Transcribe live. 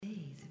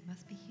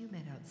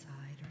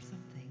outside or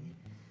something.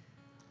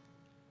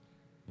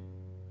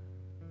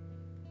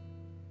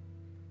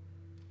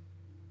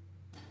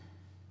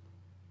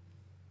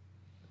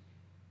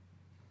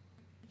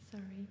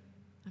 Sorry,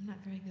 I'm not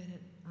very good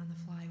at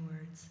on-the-fly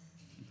words.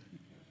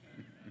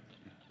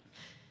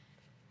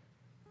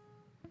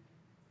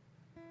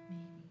 Maybe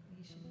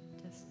we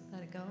should just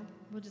let it go.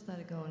 We'll just let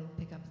it go and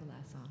pick up the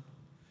last song.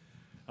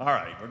 All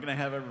right, we're going to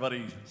have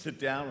everybody sit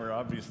down. We're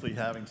obviously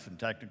having some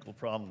technical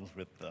problems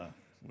with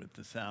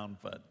the sound,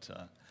 but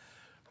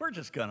we're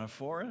just going to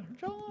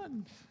forge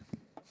on.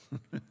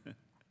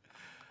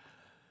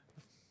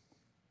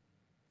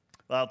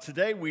 Well,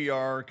 today we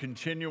are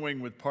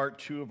continuing with part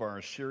 2 of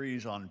our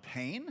series on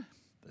pain.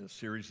 The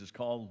series is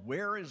called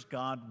Where is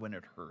God When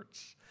It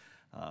Hurts?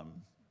 I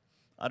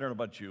don't know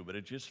about you, but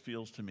it just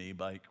feels to me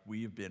like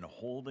we've been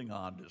holding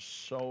on to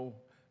so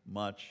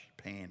much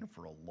pain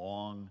for a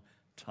long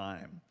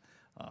time.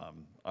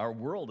 Our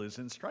world is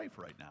in strife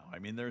right now. I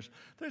mean, there's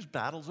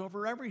battles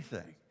over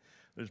everything.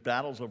 There's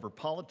battles over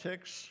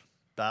politics,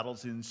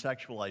 battles in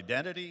sexual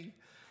identity,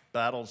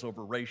 battles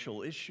over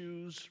racial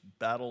issues,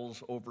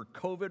 battles over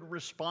COVID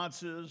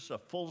responses, a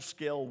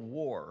full-scale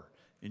war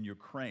in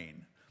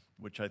Ukraine,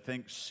 which I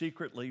think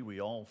secretly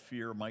we all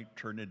fear might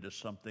turn into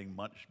something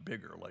much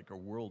bigger, like a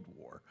world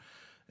war.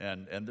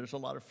 And there's a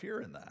lot of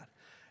fear in that.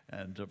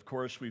 And of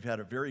course, we've had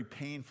a very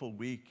painful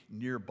week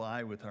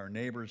nearby with our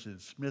neighbors in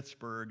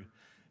Smithsburg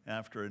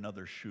after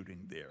another shooting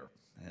there.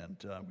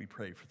 And we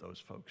pray for those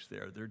folks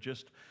there. There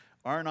just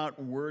are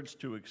not words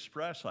to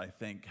express, I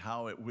think,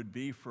 how it would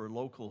be for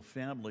local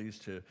families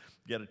to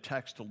get a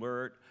text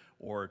alert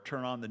or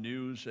turn on the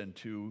news and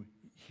to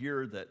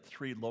hear that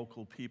 3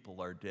 local people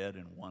are dead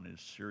and 1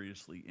 is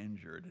seriously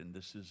injured. And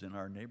this is in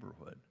our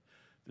neighborhood.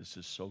 This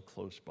is so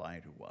close by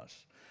to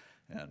us.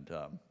 And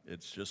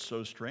it's just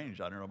so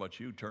strange. I don't know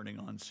about you, turning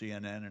on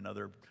CNN and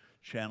other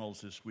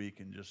channels this week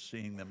and just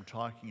seeing them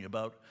talking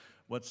about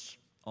what's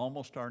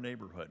almost our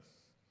neighborhood.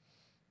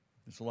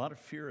 There's a lot of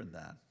fear in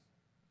that.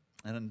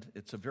 And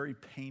it's a very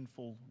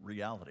painful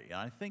reality. And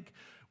I think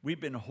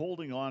we've been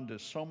holding on to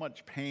so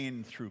much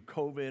pain through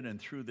COVID and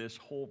through this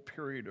whole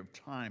period of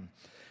time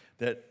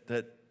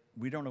that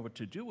we don't know what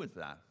to do with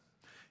that.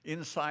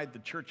 Inside the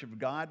Church of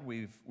God,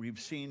 we've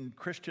seen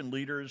Christian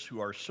leaders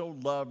who are so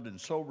loved and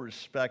so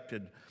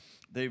respected,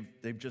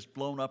 they've just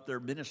blown up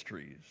their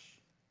ministries.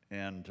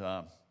 And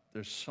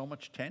there's so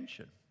much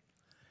tension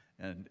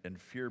and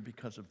fear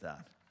because of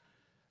that.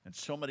 And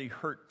so many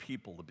hurt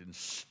people have been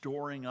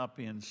storing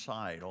up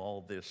inside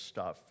all this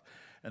stuff.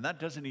 And that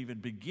doesn't even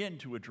begin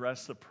to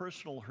address the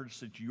personal hurts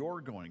that you're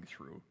going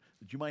through,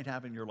 that you might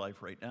have in your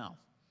life right now.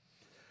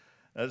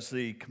 As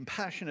the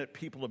compassionate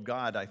people of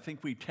God, I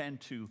think we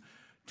tend to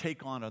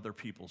take on other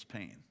people's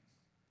pain.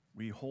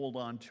 We hold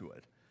on to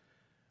it.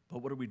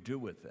 But what do we do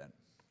with it?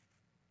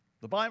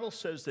 The Bible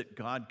says that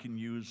God can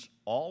use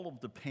all of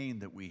the pain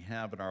that we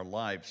have in our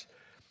lives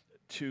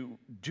to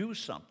do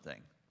something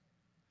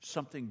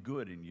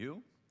good in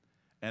you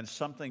and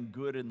something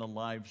good in the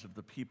lives of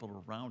the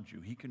people around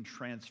you. He can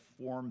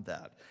transform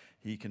that.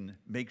 He can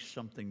make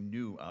something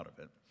new out of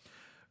it.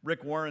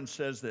 Rick Warren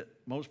says that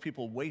most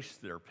people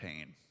waste their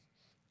pain.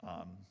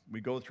 We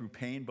go through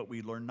pain, but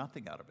we learn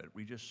nothing out of it.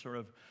 We just sort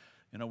of,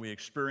 we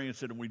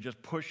experience it and we just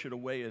push it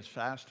away as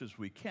fast as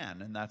we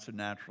can, and that's a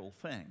natural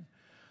thing.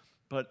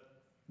 But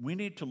we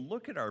need to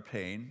look at our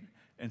pain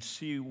and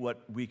see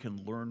what we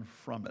can learn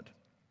from it.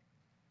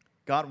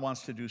 God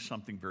wants to do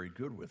something very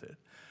good with it.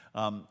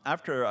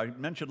 After I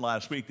mentioned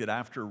last week that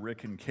after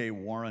Rick and Kay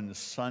Warren's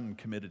son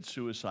committed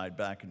suicide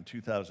back in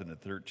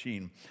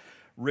 2013,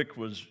 Rick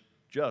was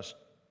just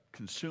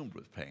consumed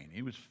with pain.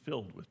 He was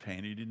filled with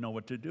pain. He didn't know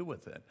what to do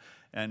with it.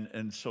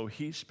 And so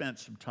he spent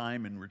some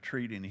time in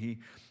retreat, and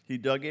he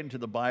dug into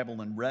the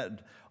Bible and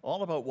read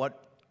all about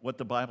what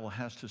the Bible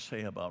has to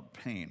say about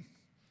pain.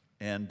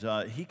 And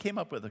he came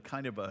up with a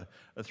kind of a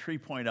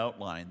 3-point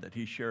outline that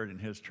he shared in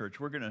his church.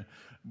 We're going to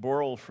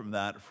borrow from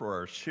that for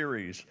our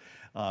series.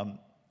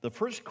 The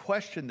first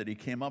question that he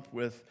came up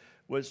with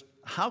was,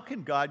 how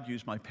can God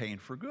use my pain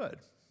for good?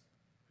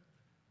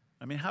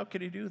 I mean, how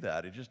could he do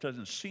that? It just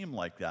doesn't seem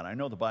like that. I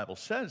know the Bible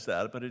says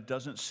that, but it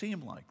doesn't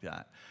seem like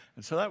that.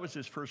 And so that was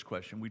his first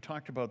question. We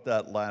talked about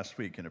that last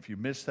week, and if you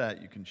missed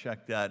that, you can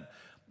check that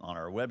on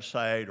our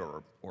website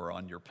or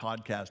on your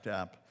podcast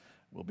app.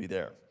 We'll be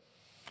there.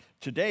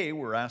 Today,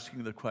 we're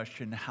asking the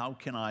question, how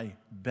can I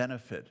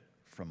benefit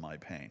from my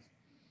pain?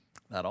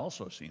 That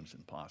also seems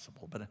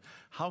impossible, but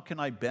how can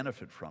I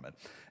benefit from it?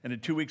 And in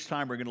 2 weeks'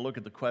 time, we're going to look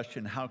at the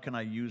question, how can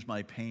I use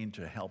my pain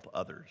to help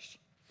others?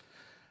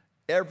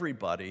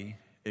 Everybody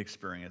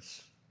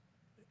experiences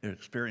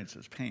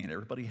pain.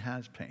 Everybody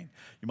has pain.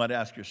 You might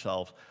ask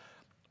yourself,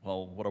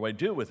 well, what do I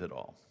do with it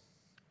all?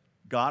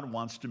 God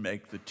wants to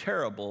make the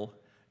terrible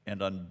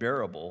and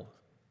unbearable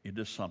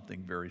into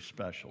something very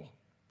special.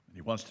 He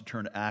wants to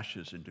turn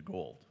ashes into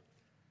gold.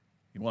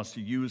 He wants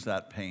to use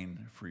that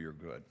pain for your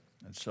good.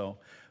 And so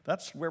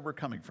that's where we're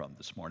coming from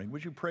this morning.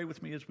 Would you pray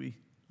with me as we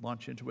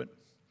launch into it?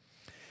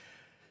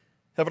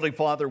 Heavenly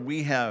Father,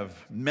 we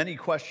have many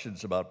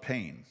questions about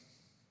pain.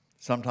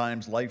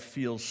 Sometimes life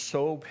feels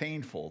so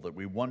painful that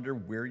we wonder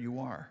where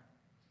you are.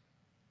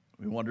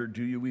 We wonder,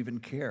 do you even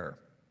care?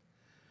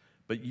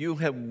 But you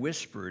have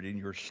whispered in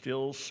your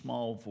still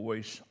small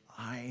voice,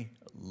 I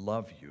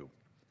love you.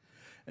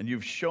 And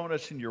you've shown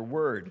us in your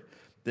word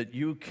that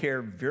you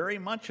care very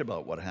much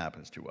about what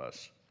happens to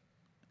us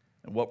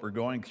and what we're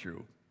going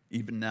through,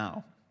 even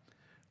now.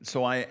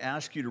 So I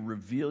ask you to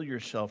reveal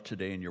yourself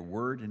today in your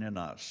word and in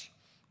us.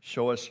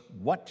 Show us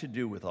what to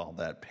do with all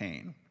that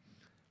pain.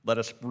 Let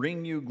us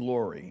bring you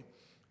glory,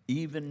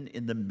 even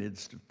in the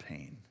midst of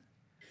pain.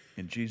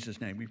 In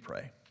Jesus' name we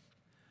pray.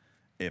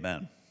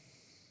 Amen.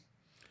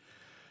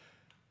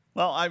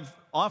 Well, I've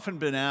often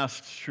been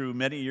asked through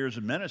many years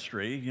of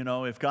ministry,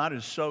 if God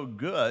is so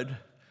good,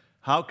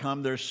 how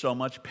come there's so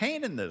much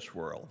pain in this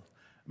world?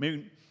 I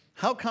mean,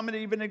 how come it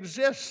even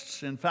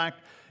exists? In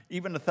fact,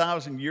 even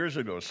 1,000 years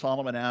ago,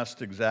 Solomon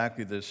asked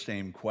exactly this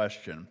same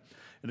question.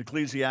 In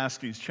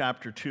Ecclesiastes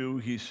chapter 2,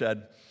 he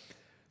said,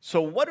 so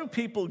what do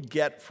people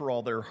get for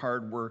all their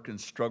hard work and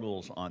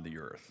struggles on the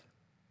earth?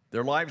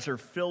 Their lives are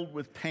filled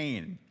with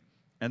pain,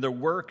 and their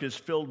work is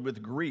filled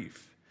with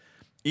grief.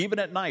 Even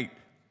at night,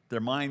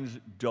 their minds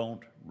don't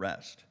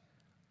rest.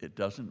 It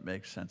doesn't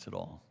make sense at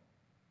all.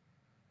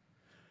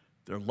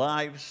 Their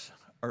lives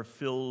are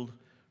filled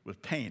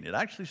with pain. It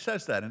actually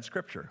says that in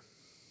Scripture.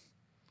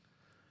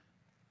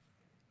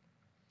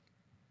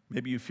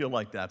 Maybe you feel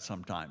like that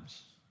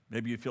sometimes.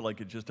 Maybe you feel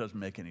like it just doesn't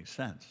make any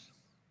sense.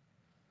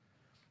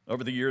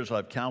 Over the years,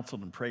 I've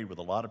counseled and prayed with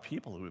a lot of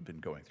people who have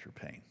been going through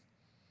pain.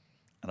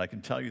 And I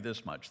can tell you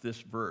this much,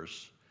 this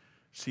verse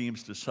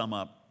seems to sum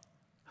up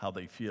how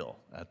they feel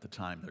at the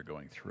time they're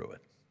going through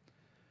it.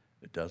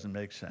 It doesn't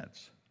make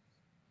sense.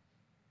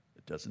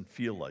 It doesn't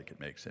feel like it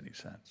makes any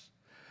sense.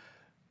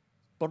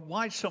 But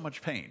why so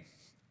much pain?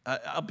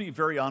 I'll be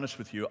very honest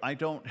with you. I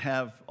don't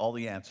have all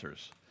the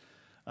answers.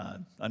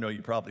 I know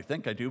you probably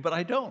think I do, but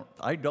I don't.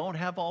 I don't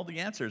have all the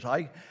answers.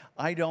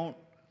 I don't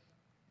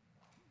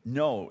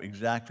know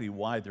exactly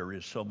why there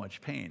is so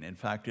much pain. In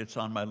fact, it's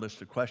on my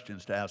list of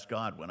questions to ask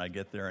God when I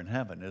get there in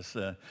heaven. Is,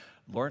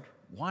 Lord,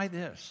 why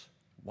this?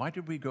 Why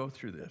did we go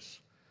through this?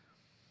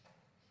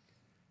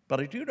 But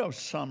I do know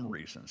some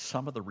reasons,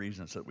 some of the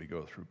reasons that we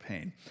go through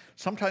pain.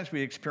 Sometimes we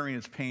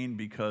experience pain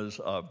because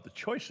of the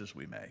choices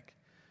we make.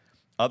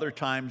 Other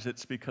times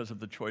it's because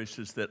of the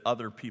choices that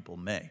other people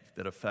make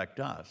that affect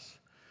us.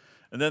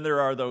 And then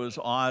there are those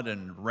odd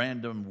and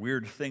random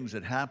weird things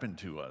that happen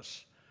to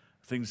us,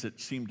 things that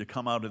seem to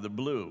come out of the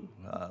blue,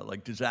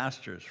 like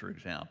disasters, for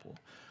example.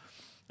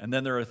 And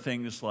then there are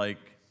things like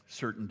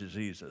certain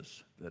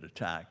diseases that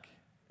attack,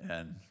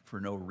 and for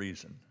no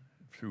reason,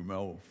 through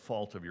no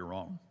fault of your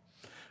own.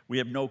 We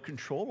have no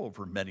control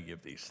over many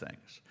of these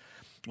things.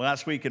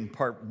 Last week in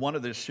part 1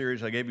 of this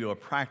series, I gave you a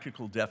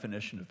practical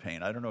definition of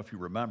pain. I don't know if you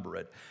remember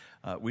it.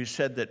 We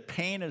said that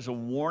pain is a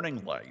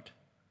warning light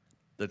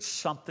that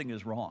something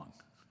is wrong.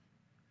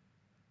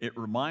 It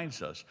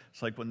reminds us,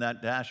 it's like when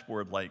that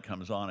dashboard light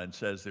comes on and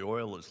says the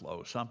oil is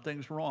low,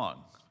 something's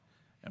wrong,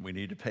 and we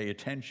need to pay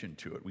attention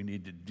to it. We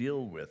need to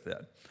deal with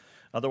it.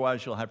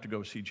 Otherwise, you'll have to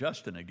go see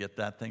Justin and get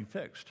that thing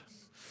fixed.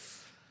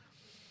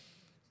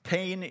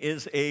 Pain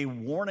is a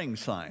warning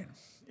sign.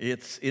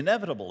 It's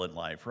inevitable in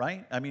life,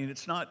 right? I mean,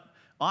 it's not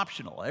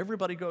optional.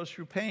 Everybody goes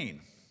through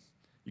pain.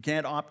 You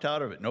can't opt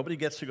out of it. Nobody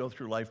gets to go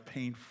through life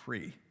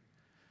pain-free.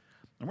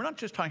 And we're not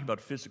just talking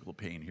about physical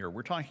pain here.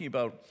 We're talking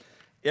about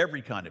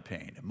every kind of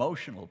pain,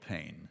 emotional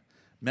pain,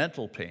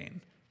 mental pain,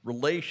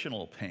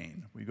 relational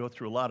pain. We go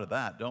through a lot of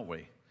that, don't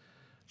we?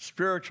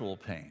 Spiritual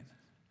pain,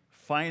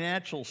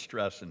 financial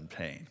stress and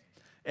pain,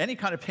 any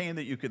kind of pain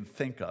that you can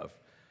think of,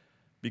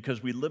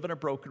 because we live in a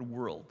broken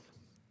world,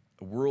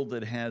 a world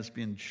that has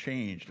been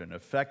changed and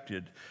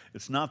affected.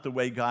 It's not the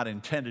way God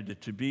intended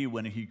it to be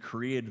when He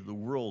created the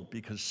world,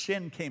 because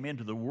sin came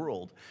into the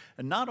world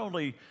and not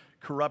only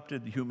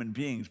corrupted human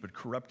beings, but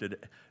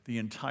corrupted the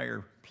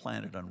entire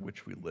planet on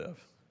which we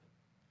live.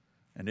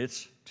 And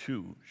it's,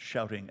 too,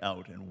 shouting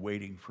out and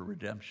waiting for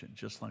redemption,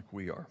 just like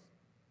we are.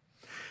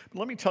 But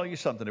let me tell you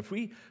something. If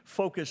we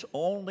focus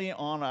only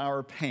on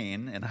our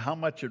pain and how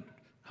much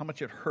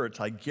it hurts,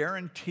 I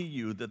guarantee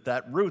you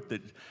that root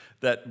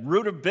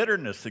of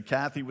bitterness that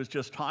Kathy was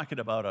just talking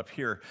about up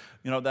here,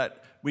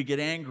 that we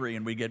get angry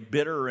and we get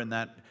bitter, and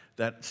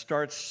that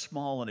starts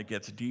small and it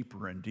gets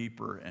deeper and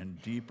deeper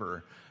and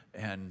deeper,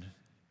 and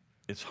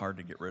it's hard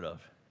to get rid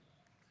of.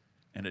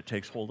 And it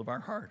takes hold of our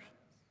heart.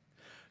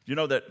 You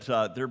know that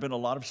there have been a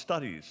lot of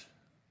studies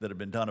that have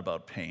been done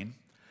about pain,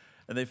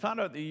 and they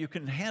found out that you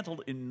can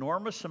handle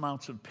enormous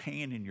amounts of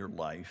pain in your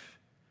life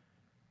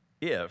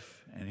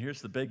if, and here's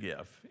the big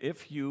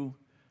if you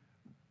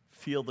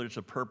feel there's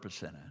a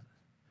purpose in it,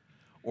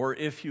 or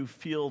if you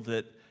feel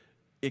that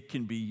it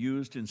can be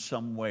used in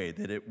some way,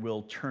 that it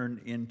will turn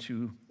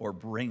into or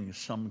bring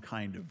some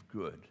kind of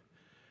good.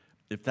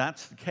 If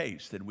that's the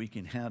case, then we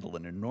can handle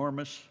an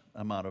enormous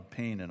amount of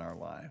pain in our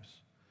lives.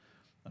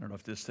 I don't know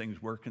if this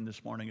thing's working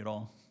this morning at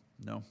all.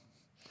 No?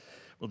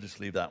 We'll just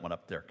leave that one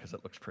up there because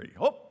it looks pretty.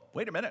 Oh,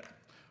 wait a minute.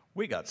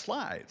 We got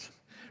slides.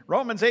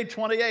 Romans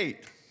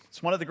 8:28.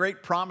 It's one of the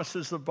great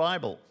promises of the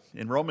Bible.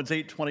 In Romans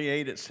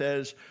 8:28, it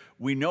says,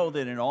 "We know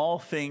that in all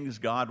things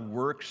God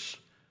works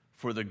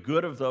for the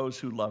good of those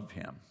who love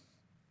him,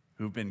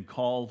 who've been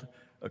called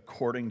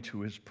according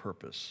to his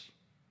purpose."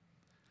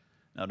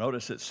 Now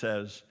notice it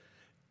says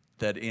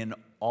that in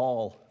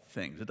all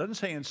things. It doesn't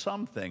say in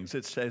some things.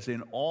 It says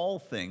in all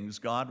things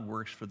God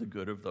works for the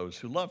good of those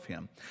who love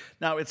him.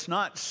 Now it's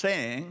not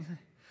saying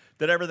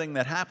that everything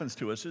that happens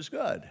to us is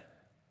good.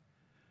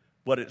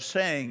 What it's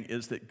saying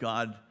is that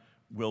God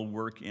will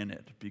work in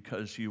it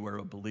because you are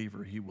a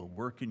believer. He will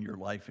work in your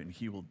life and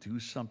he will do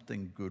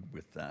something good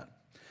with that.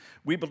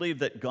 We believe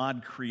that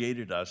God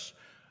created us,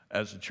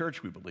 as a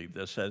church we believe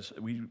this, as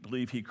we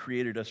believe he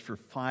created us for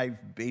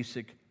 5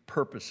 basic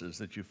purposes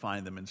that you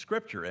find them in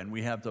Scripture, and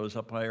we have those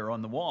up higher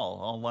on the wall,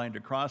 all lined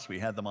across. We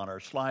had them on our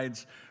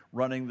slides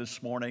running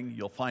this morning.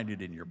 You'll find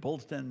it in your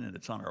bulletin, and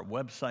it's on our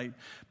website.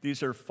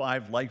 These are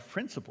 5 life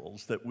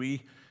principles that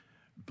we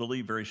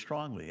believe very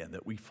strongly and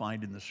that we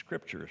find in the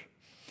Scriptures.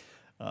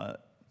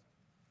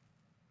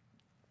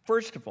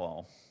 First of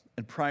all,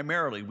 and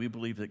primarily, we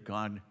believe that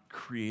God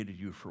created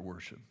you for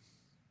worship.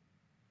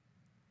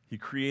 He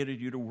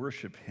created you to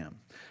worship him,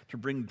 to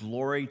bring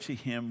glory to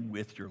him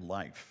with your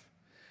life.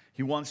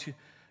 He wants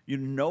you to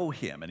know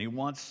him, and he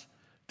wants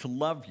to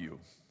love you.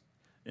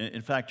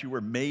 In fact, you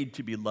were made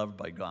to be loved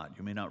by God.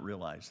 You may not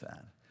realize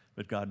that,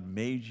 but God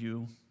made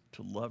you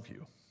to love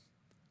you.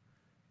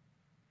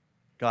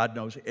 God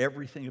knows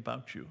everything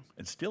about you,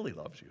 and still he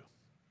loves you.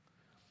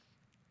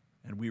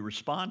 And we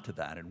respond to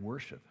that in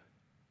worship.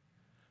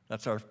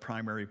 That's our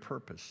primary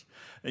purpose.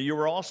 And you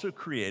were also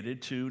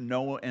created to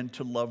know and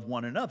to love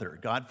one another.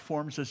 God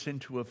forms us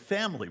into a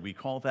family. We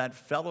call that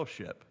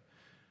fellowship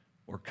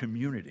or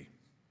community.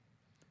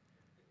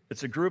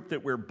 It's a group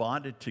that we're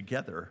bonded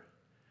together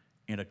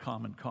in a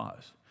common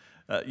cause.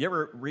 You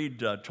ever read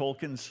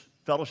Tolkien's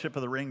Fellowship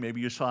of the Ring?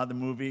 Maybe you saw the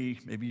movie.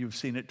 Maybe you've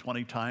seen it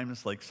 20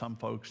 times like some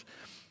folks.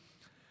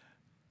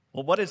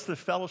 Well, what is the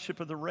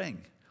Fellowship of the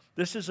Ring?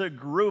 This is a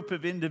group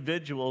of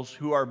individuals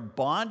who are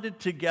bonded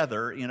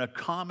together in a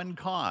common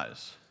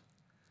cause.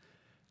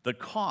 The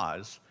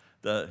cause,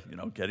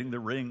 getting the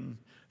ring,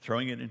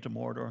 throwing it into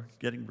Mordor,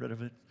 getting rid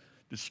of it,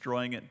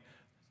 destroying it.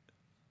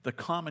 The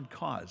common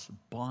cause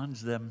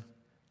bonds them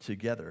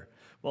together.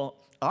 Well,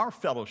 our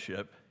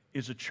fellowship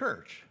is a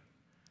church,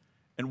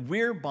 and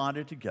we're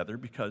bonded together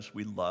because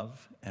we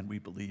love and we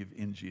believe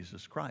in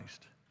Jesus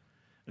Christ.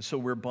 And so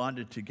we're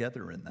bonded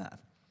together in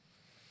that.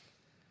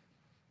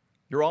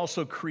 You're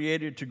also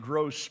created to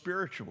grow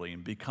spiritually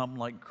and become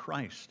like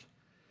Christ.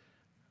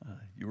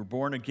 You were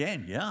born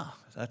again. Yeah,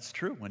 that's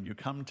true. When you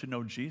come to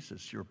know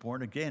Jesus, you're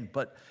born again.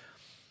 But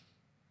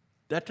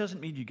that doesn't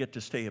mean you get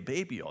to stay a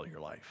baby all your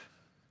life.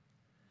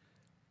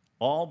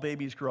 All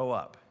babies grow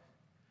up.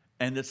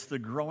 And it's the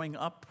growing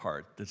up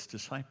part that's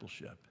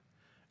discipleship.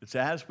 It's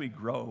as we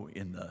grow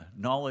in the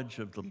knowledge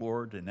of the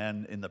Lord and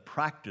then in the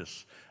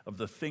practice of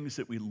the things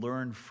that we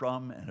learn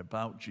from and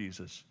about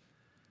Jesus.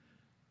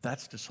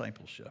 That's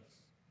discipleship.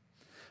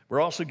 We're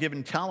also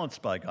given talents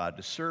by God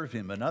to serve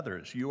him and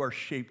others. You are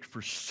shaped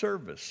for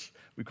service.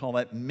 We call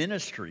that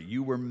ministry.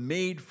 You were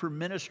made for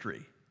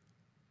ministry.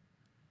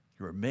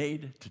 You were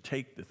made to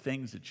take the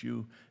things that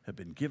you have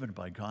been given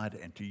by God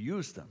and to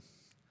use them.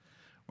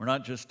 We're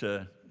not just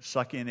to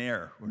suck in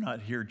air. We're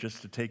not here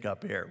just to take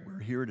up air. We're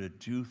here to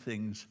do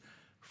things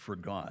for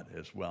God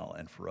as well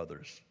and for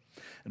others.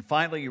 And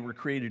finally, you were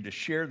created to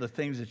share the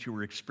things that you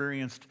were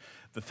experienced,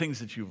 the things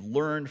that you've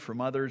learned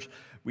from others.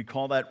 We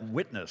call that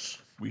witness.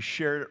 We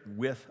share it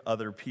with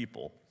other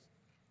people.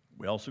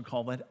 We also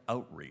call that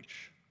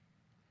outreach.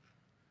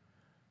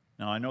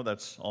 Now, I know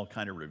that's all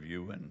kind of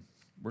review, and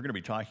we're going to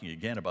be talking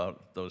again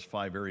about those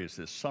 5 areas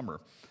this summer.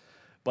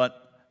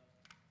 But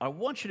I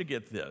want you to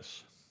get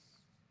this.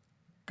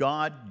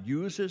 God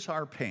uses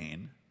our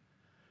pain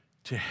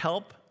to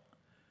help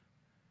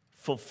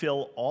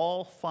fulfill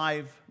all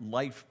 5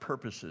 life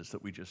purposes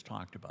that we just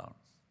talked about.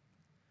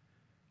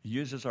 He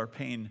uses our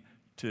pain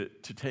to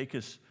take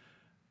us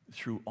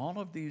through all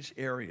of these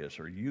areas,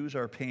 or use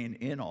our pain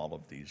in all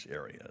of these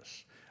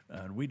areas.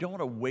 We don't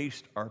want to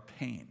waste our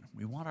pain.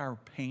 We want our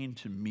pain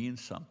to mean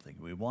something.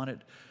 We want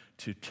it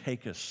to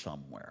take us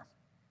somewhere.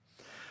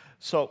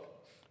 So,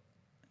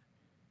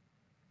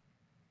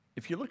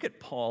 if you look at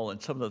Paul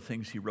and some of the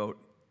things he wrote,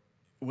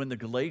 when the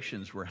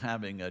Galatians were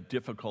having a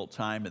difficult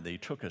time and they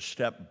took a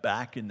step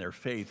back in their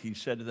faith, he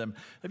said to them,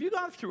 "Have you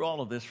gone through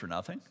all of this for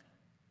nothing?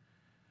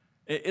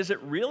 Is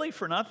it really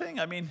for nothing?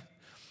 I mean,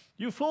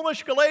 you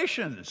foolish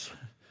Galatians,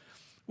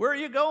 where are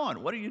you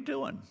going? What are you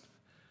doing?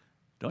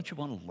 Don't you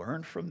want to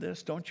learn from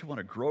this? Don't you want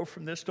to grow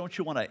from this? Don't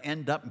you want to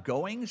end up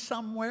going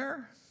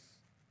somewhere?"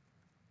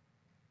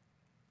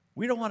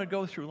 We don't want to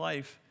go through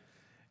life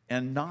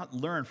and not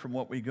learn from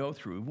what we go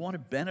through. We want to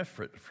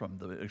benefit from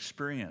the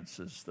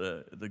experiences,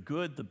 the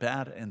good, the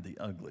bad, and the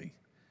ugly.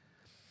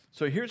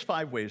 So here's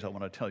 5 ways I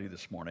want to tell you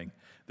this morning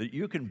that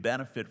you can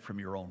benefit from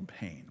your own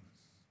pain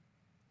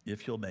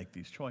if you'll make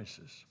these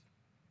choices,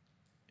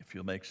 if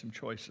you'll make some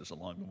choices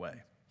along the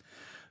way.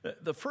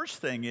 The first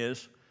thing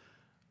is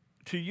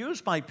to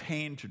use my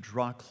pain to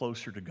draw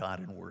closer to God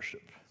in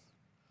worship.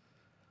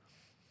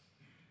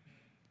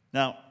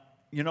 Now,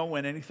 you know,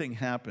 when anything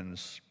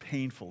happens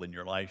painful in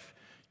your life,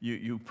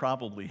 you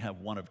probably have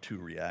one of two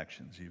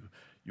reactions.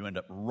 You end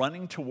up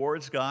running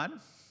towards God,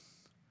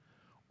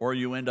 or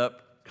you end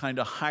up kind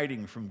of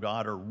hiding from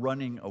God or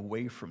running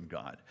away from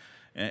God.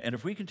 And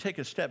if we can take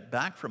a step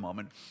back for a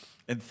moment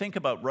and think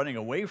about running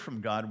away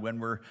from God when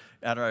we're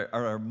at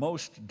our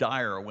most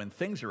dire, when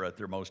things are at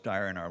their most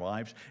dire in our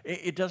lives,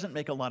 it doesn't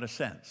make a lot of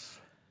sense.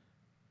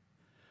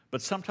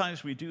 But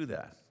sometimes we do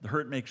that. The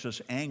hurt makes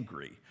us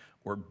angry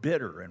or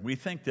bitter, and we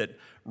think that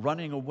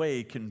running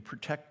away can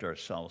protect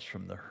ourselves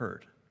from the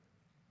hurt.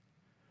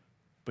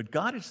 But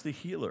God is the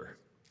healer,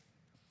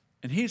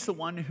 and He's the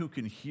one who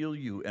can heal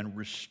you and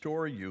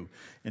restore you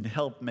and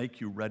help make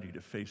you ready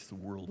to face the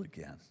world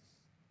again.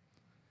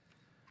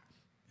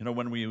 You know,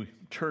 when we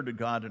turn to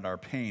God in our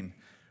pain,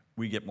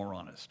 we get more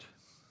honest.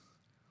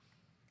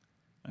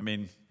 I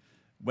mean,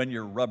 when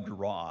you're rubbed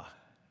raw,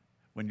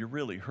 when you're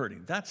really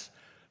hurting,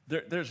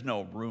 there's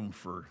no room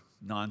for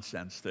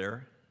nonsense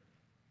there.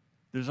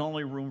 There's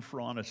only room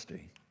for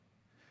honesty.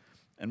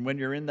 And when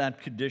you're in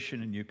that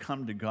condition and you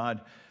come to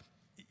God,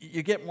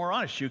 you get more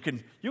honest. You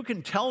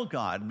can tell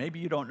God, maybe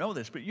you don't know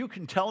this, but you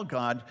can tell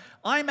God,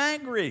 I'm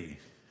angry.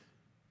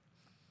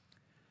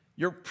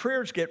 Your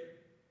prayers get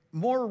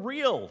more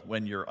real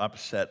when you're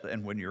upset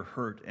and when you're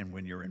hurt and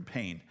when you're in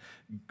pain.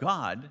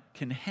 God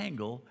can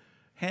handle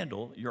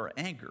your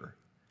anger.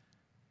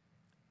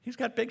 He's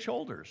got big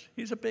shoulders.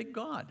 He's a big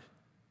God.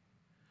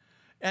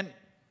 And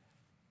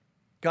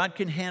God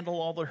can handle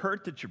all the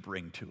hurt that you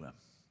bring to Him.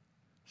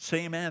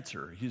 Same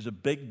answer. He's a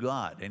big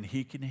God, and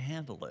He can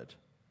handle it.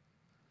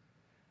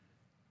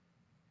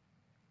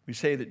 We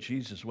say that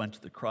Jesus went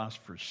to the cross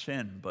for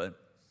sin,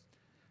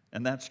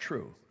 and that's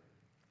true.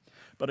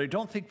 But I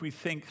don't think we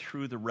think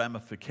through the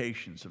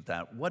ramifications of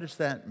that. What does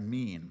that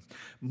mean?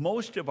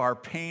 Most of our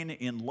pain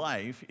in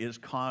life is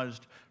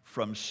caused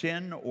from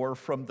sin or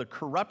from the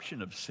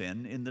corruption of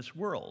sin in this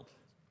world.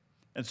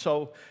 And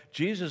so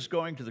Jesus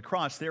going to the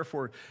cross,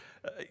 therefore,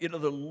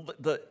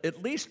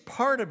 at least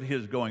part of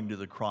His going to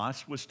the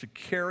cross was to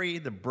carry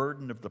the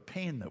burden of the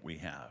pain that we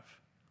have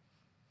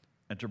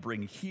and to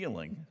bring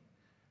healing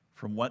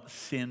from what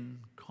sin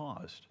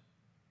caused.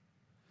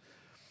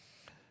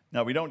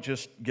 Now, we don't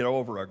just get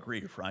over our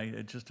grief, right?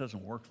 It just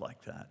doesn't work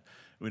like that.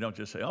 We don't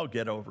just say, oh,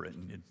 get over it,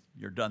 and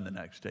you're done the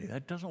next day.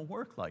 That doesn't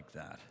work like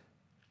that.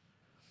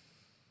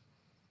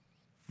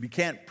 We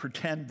can't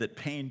pretend that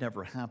pain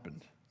never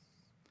happened.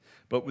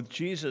 But with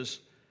Jesus'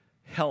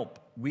 help,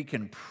 we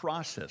can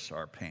process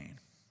our pain,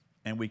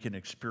 and we can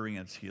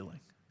experience healing.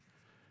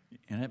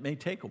 And it may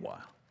take a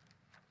while.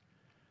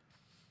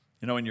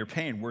 You know, in your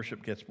pain,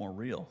 worship gets more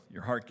real.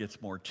 Your heart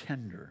gets more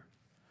tender.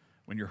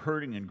 When you're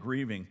hurting and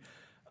grieving,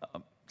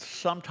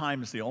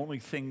 sometimes the only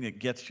thing that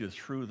gets you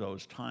through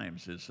those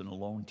times is an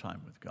alone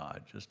time with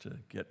God, just to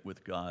get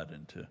with God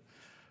and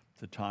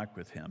to talk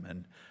with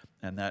Him.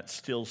 And that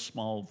still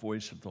small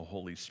voice of the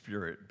Holy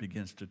Spirit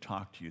begins to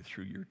talk to you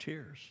through your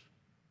tears.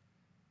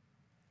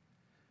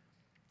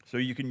 So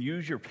you can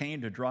use your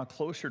pain to draw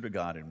closer to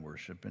God in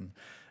worship.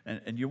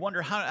 And you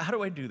wonder, how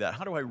do I do that?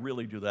 How do I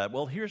really do that?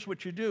 Well, here's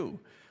what you do.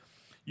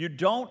 You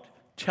don't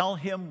tell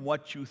Him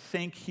what you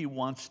think He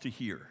wants to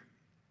hear.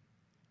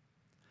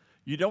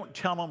 You don't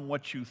tell Him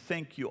what you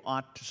think you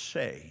ought to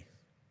say.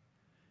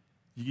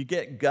 You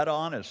get gut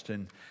honest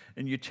and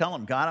you tell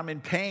Him, God, I'm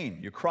in pain.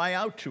 You cry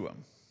out to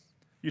Him.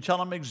 You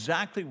tell Him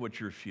exactly what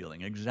you're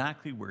feeling,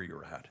 exactly where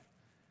you're at.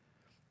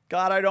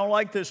 God, I don't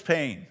like this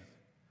pain.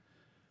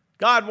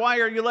 God, why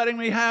are you letting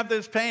me have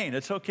this pain?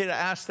 It's okay to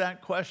ask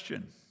that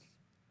question.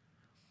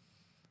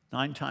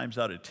 9 times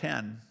out of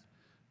 10,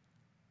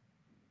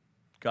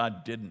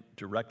 God didn't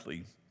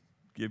directly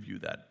give you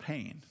that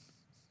pain.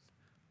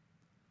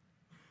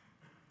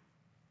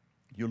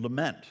 You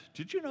lament.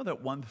 Did you know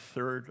that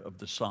 1/3 of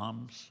the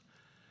Psalms,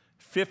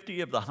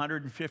 50 of the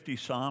 150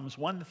 Psalms,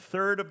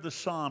 1/3 of the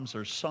Psalms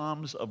are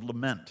Psalms of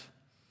lament?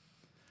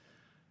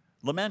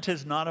 Lament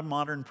is not a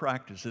modern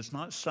practice. It's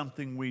not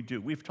something we do.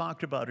 We've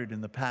talked about it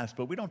in the past,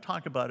 but we don't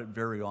talk about it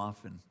very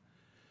often.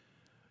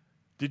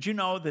 Did you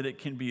know that it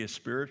can be a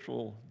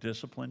spiritual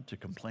discipline to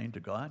complain to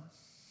God?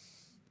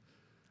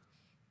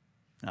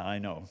 Now, I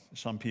know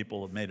some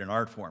people have made an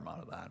art form out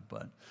of that,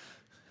 but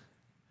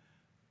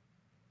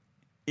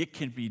it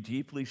can be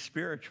deeply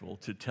spiritual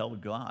to tell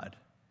God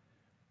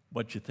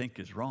what you think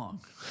is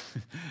wrong.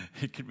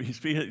 It can be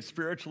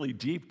spiritually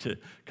deep to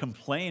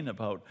complain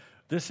about,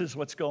 this is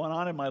what's going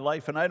on in my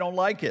life and I don't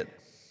like it.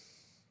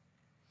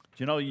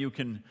 You know, you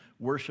can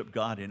worship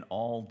God in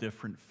all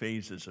different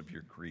phases of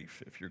your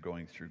grief if you're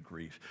going through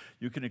grief.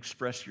 You can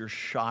express your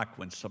shock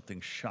when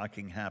something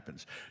shocking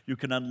happens. You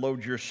can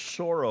unload your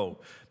sorrow.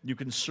 You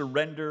can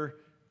surrender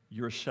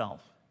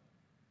yourself.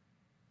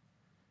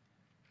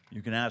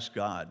 You can ask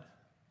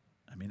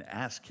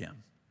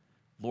Him,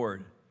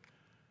 Lord,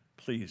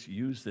 please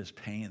use this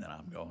pain that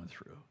I'm going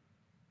through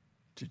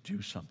to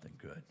do something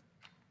good.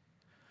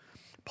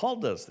 Paul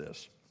does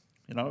this.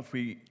 You know, if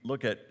we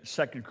look at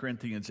 2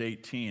 Corinthians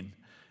 18,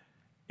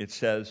 it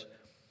says,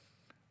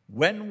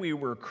 when we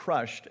were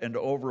crushed and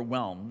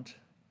overwhelmed,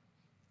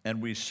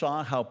 and we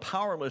saw how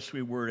powerless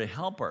we were to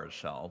help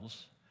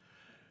ourselves.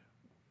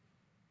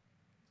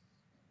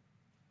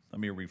 Let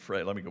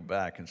me go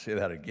back and say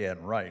that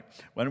again, right.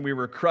 When we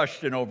were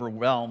crushed and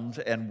overwhelmed,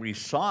 and we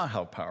saw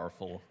how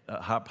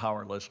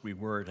powerless we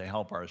were to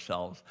help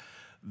ourselves,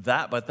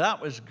 but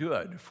that was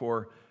good,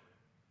 for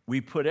we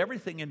put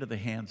everything into the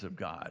hands of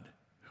God,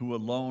 who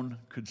alone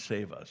could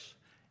save us.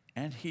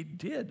 And he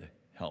did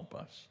help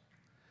us.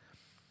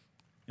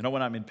 You know,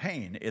 when I'm in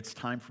pain, it's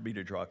time for me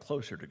to draw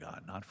closer to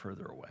God, not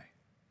further away.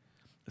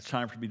 It's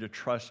time for me to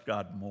trust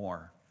God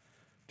more,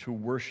 to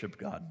worship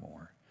God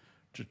more,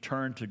 to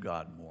turn to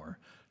God more,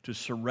 to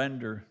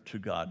surrender to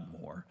God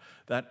more.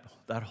 That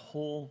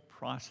whole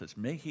process,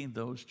 making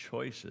those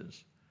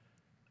choices,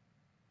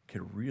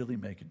 can really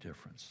make a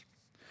difference.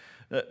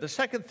 The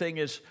second thing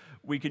is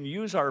we can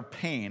use our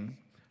pain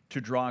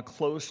to draw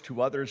close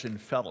to others in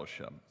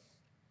fellowship.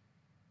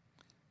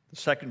 The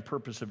second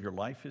purpose of your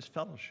life is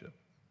fellowship.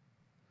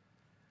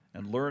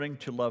 And learning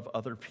to love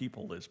other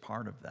people is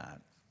part of that.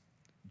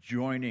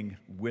 Joining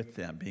with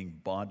them, being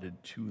bonded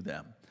to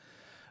them.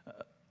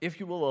 If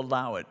you will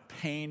allow it,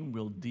 pain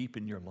will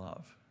deepen your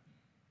love.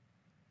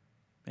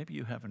 Maybe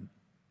you haven't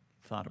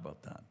thought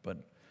about that, but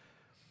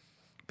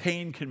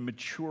pain can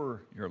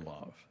mature your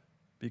love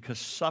because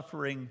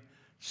suffering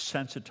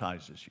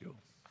sensitizes you.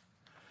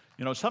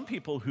 You know, some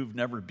people who've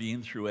never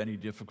been through any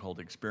difficult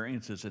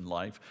experiences in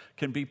life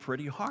can be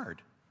pretty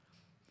hard.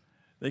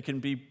 They can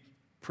be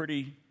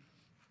pretty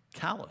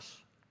callous.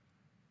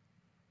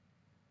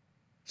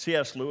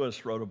 C.S.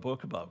 Lewis wrote a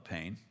book about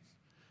pain.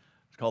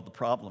 It's called The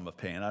Problem of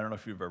Pain. I don't know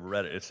if you've ever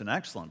read it. It's an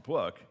excellent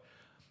book.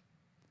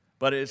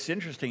 But it's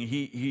interesting.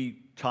 He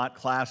taught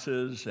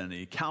classes and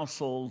he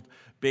counseled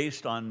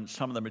based on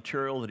some of the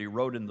material that he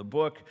wrote in the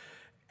book.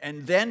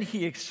 And then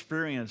he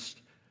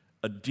experienced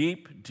a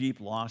deep, deep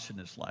loss in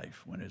his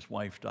life when his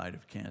wife died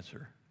of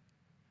cancer.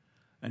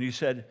 And he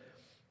said,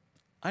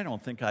 I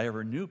don't think I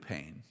ever knew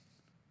pain.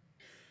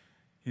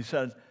 He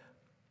said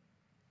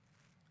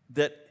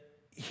that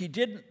he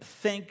didn't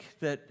think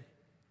that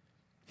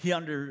he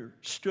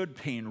understood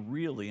pain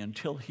really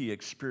until he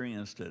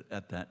experienced it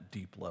at that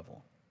deep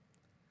level.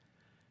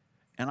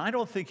 And I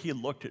don't think he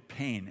looked at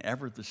pain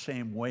ever the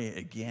same way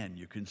again.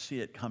 You can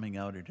see it coming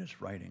out in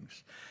his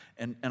writings.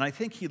 And I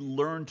think he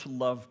learned to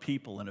love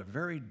people in a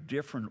very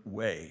different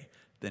way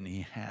than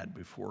he had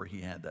before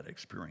he had that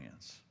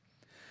experience.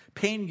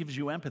 Pain gives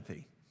you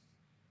empathy.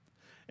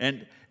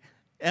 And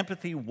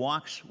empathy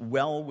walks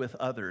well with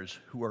others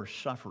who are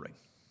suffering.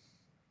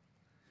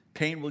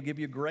 Pain will give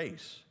you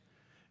grace.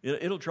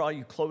 It'll draw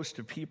you close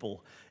to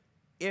people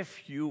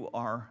if you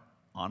are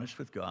honest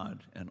with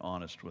God and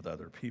honest with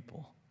other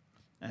people.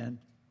 And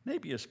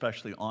maybe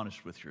especially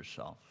honest with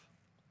yourself.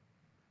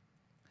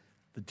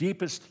 The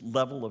deepest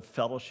level of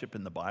fellowship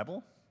in the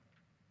Bible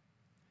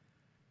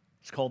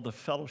is called the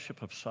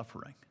fellowship of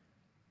suffering.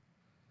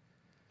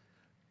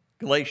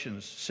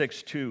 Galatians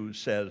 6:2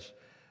 says,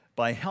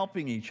 by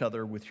helping each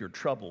other with your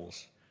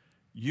troubles,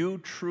 you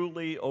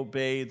truly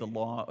obey the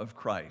law of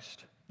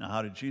Christ. Now,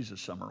 how did Jesus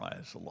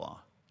summarize the law?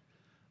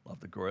 Love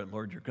the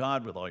Lord your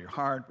God with all your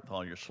heart, with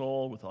all your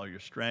soul, with all your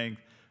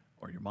strength,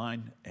 or your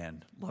mind,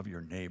 and love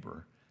your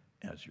neighbor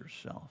as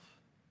yourself.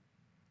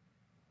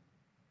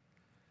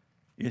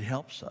 It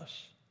helps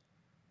us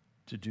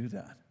to do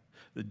that.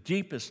 The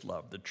deepest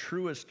love, the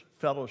truest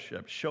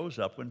fellowship shows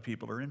up when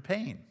people are in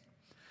pain.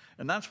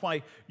 And that's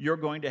why you're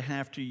going to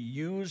have to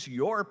use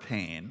your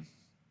pain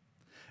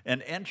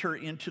and enter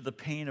into the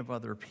pain of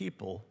other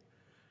people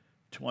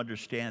to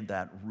understand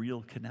that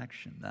real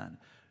connection, that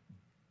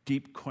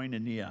deep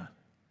koinonia,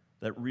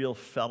 that real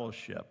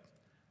fellowship,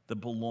 the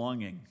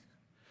belonging.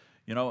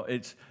 You know,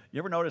 you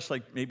ever notice,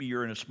 like maybe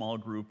you're in a small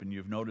group and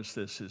you've noticed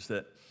this, is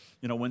that,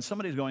 you know, when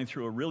somebody's going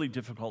through a really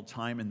difficult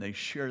time and they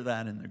share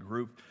that in the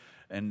group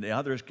and the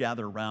others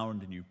gather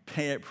around and you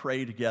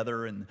pray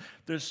together, and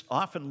there's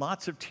often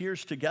lots of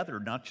tears together,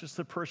 not just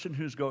the person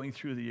who's going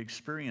through the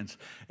experience.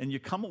 And you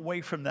come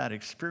away from that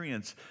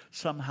experience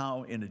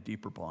somehow in a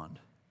deeper bond.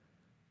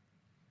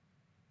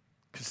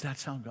 Because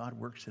that's how God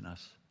works in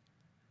us.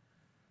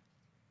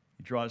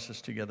 He draws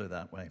us together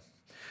that way.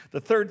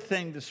 The third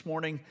thing this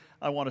morning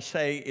I want to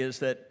say is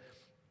that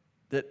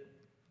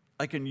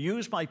I can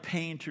use my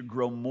pain to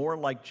grow more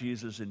like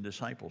Jesus in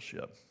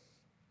discipleship.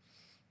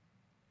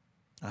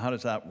 Now, how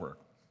does that work?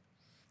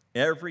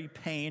 Every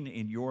pain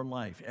in your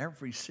life,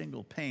 every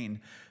single pain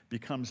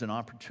becomes an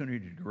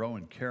opportunity to grow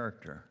in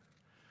character.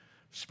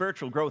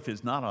 Spiritual growth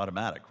is not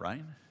automatic, right?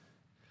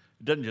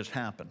 It doesn't just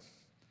happen.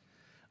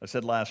 I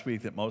said last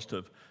week that most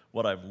of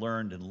what I've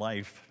learned in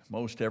life,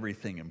 most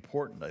everything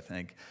important, I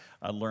think,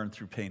 I learned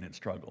through pain and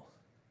struggle.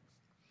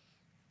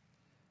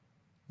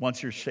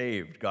 Once you're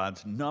saved,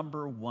 God's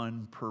number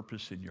one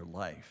purpose in your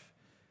life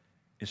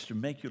is to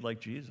make you like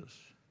Jesus.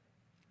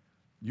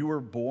 You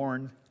were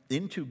born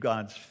into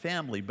God's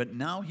family, but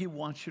now He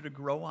wants you to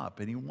grow up,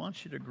 and He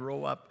wants you to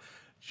grow up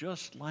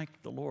just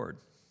like the Lord.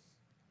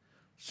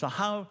 So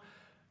how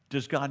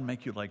does God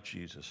make you like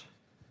Jesus?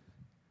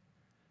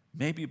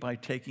 maybe by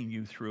taking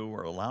you through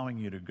or allowing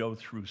you to go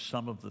through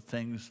some of the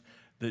things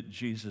that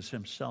Jesus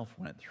himself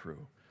went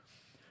through.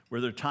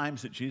 Were there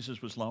times that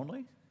Jesus was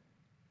lonely?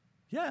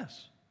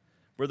 Yes.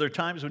 Were there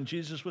times when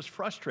Jesus was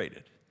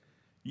frustrated?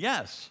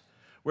 Yes.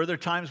 Were there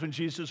times when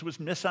Jesus was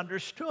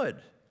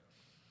misunderstood?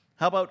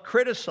 How about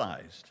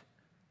criticized?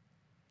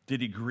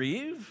 Did he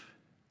grieve?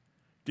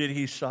 Did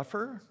he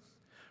suffer?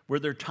 Were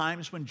there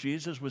times when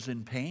Jesus was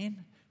in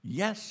pain?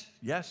 Yes,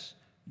 yes,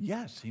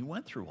 yes. He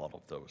went through all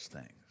of those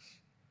things.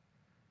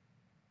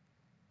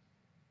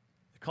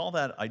 They call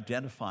that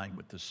identifying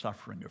with the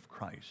suffering of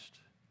Christ.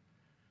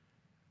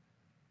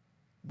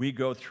 We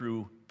go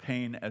through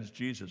pain as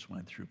Jesus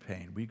went through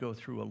pain. We go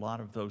through a lot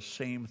of those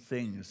same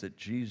things that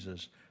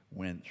Jesus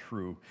went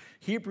through.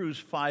 Hebrews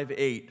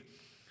 5:8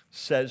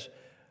 says,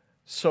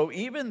 "So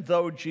even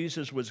though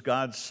Jesus was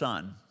God's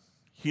son,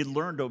 he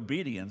learned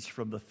obedience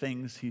from the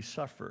things he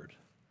suffered."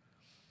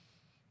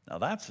 Now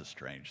that's a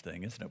strange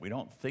thing, isn't it? We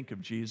don't think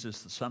of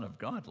Jesus, the Son of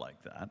God,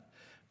 like that,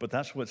 but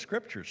that's what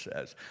Scripture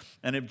says.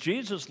 And if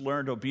Jesus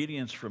learned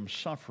obedience from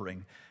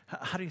suffering,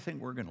 how do you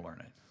think we're going to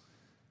learn it?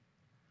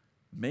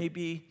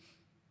 Maybe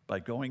by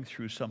going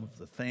through some of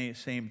the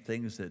same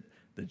things that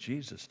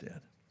Jesus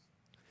did.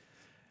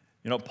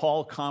 You know,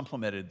 Paul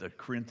complimented the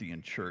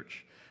Corinthian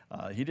church.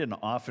 He didn't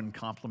often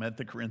compliment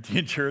the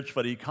Corinthian church,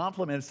 but he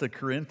compliments the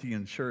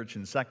Corinthian church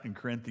in 2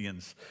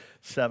 Corinthians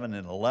 7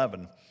 and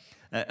 11.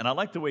 And I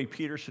like the way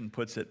Peterson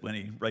puts it when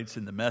he writes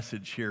in the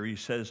Message here. He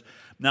says,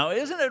 "Now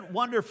isn't it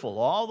wonderful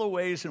all the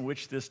ways in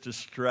which this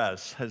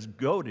distress has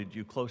goaded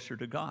you closer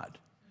to God?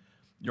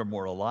 You're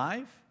more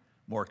alive,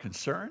 more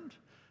concerned,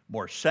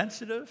 more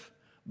sensitive,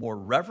 more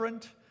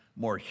reverent,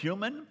 more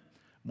human,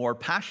 more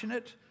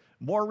passionate,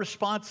 more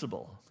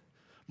responsible.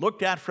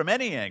 Looked at from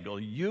any angle,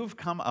 you've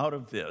come out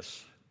of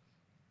this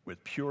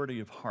with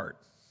purity of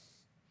heart."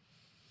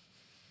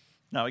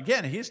 Now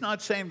again, he's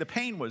not saying the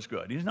pain was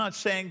good. He's not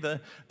saying the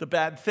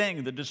bad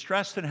thing, the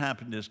distress that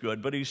happened is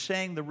good, but he's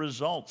saying the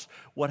results,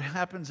 what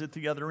happens at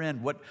the other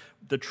end, what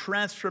the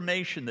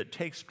transformation that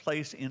takes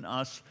place in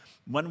us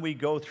when we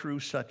go through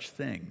such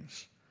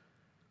things.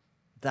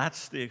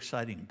 That's the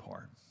exciting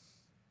part.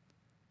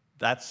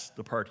 That's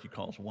the part he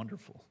calls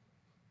wonderful.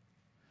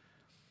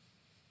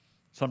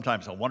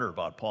 Sometimes I wonder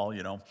about Paul,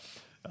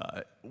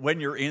 when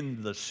you're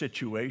in the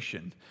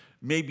situation,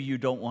 maybe you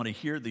don't want to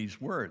hear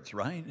these words,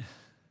 right?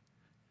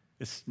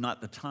 It's not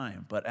the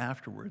time, but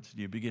afterwards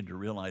you begin to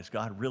realize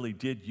God really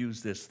did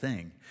use this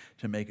thing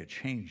to make a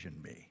change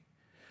in me.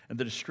 And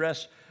the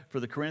distress for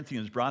the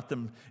Corinthians brought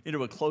them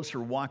into a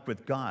closer walk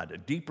with God, a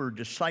deeper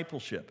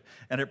discipleship,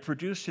 and it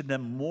produced in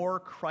them more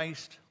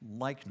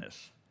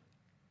Christ-likeness.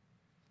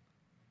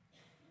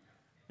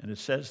 And it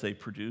says they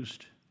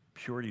produced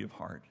purity of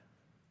heart.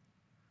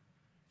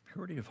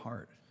 Purity of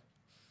heart.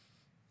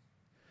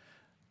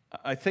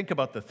 I think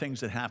about the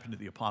things that happened to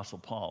the Apostle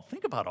Paul.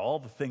 Think about all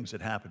the things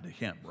that happened to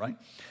him, right?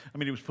 I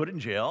mean, he was put in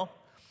jail.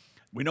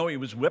 We know he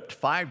was whipped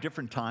 5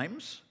 different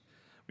times.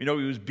 We know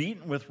he was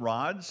beaten with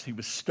rods. He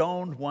was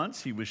stoned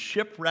once. He was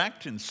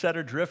shipwrecked and set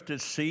adrift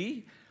at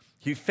sea.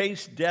 He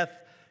faced death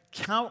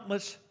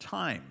countless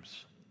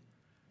times.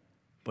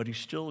 But he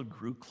still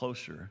grew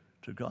closer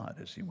to God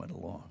as he went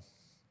along.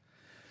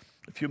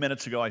 A few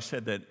minutes ago, I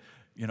said that,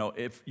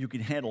 if you can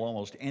handle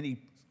almost any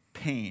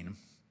pain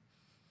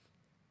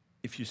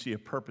if you see a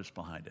purpose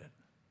behind it.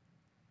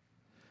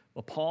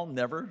 Well, Paul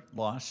never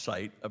lost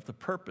sight of the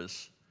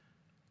purpose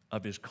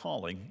of his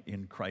calling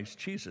in Christ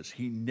Jesus.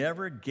 He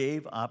never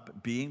gave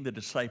up being the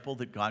disciple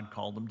that God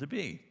called him to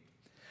be.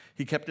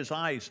 He kept his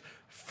eyes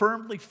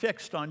firmly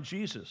fixed on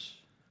Jesus.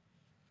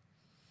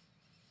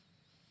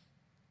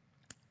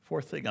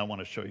 Fourth thing I want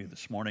to show you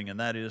this morning, and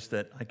that is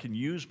that I can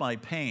use my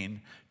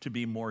pain to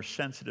be more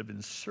sensitive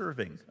in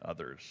serving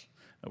others.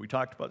 Now, we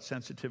talked about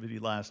sensitivity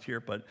last year,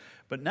 but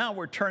now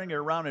we're turning it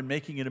around and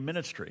making it a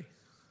ministry.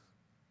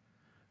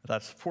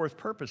 That's the fourth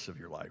purpose of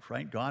your life,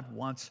 right? God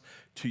wants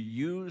to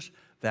use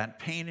that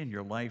pain in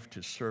your life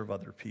to serve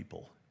other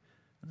people,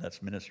 and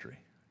that's ministry.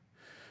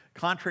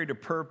 Contrary to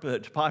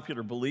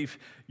popular belief,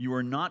 you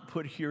are not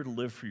put here to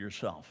live for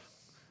yourself.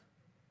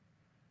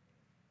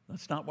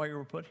 That's not why you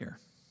were put here.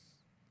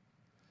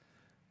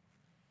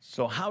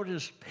 So how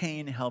does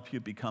pain help you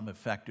become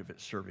effective at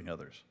serving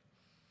others?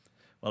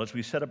 Well, as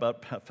we said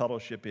about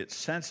fellowship, it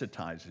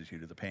sensitizes you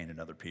to the pain in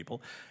other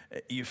people.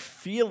 You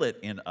feel it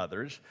in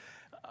others.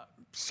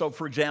 So,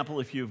 for example,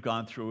 if you've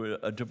gone through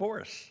a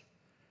divorce,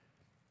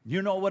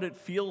 you know what it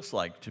feels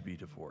like to be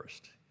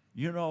divorced.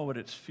 You know what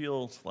it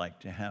feels like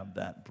to have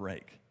that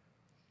break.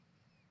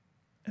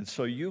 And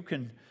so you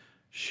can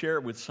share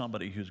with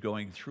somebody who's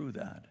going through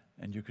that,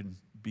 and you can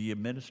be a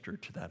minister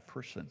to that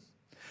person.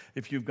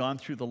 If you've gone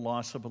through the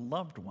loss of a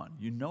loved one,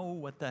 you know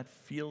what that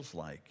feels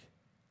like.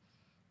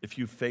 If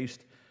you've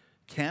faced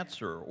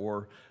cancer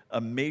or a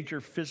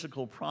major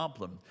physical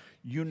problem,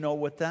 you know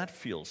what that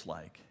feels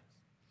like.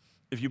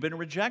 If you've been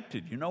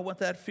rejected, you know what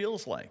that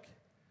feels like.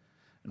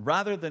 And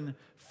rather than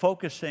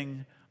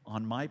focusing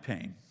on my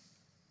pain,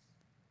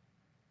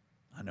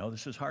 I know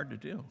this is hard to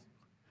do,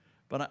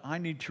 but I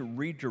need to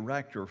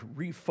redirect or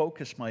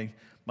refocus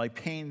my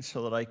pain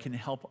so that I can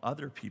help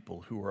other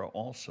people who are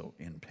also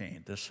in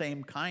pain, the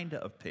same kind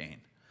of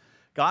pain.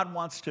 God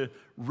wants to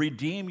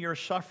redeem your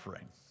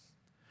suffering.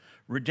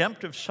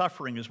 Redemptive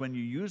suffering is when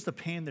you use the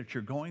pain that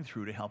you're going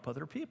through to help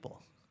other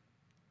people.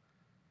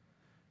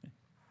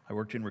 I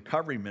worked in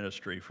recovery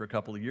ministry for a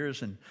couple of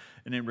years, and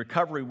in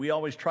recovery, we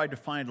always tried to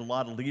find a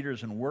lot of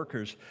leaders and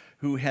workers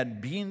who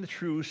had been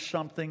through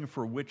something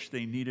for which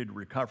they needed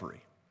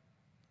recovery.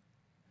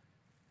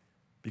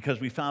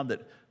 Because we found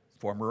that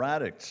former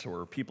addicts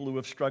or people who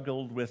have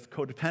struggled with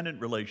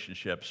codependent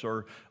relationships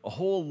or a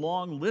whole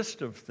long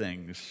list of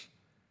things,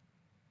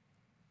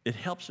 it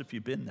helps if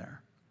you've been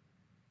there.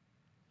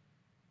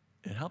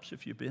 It helps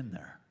if you've been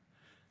there.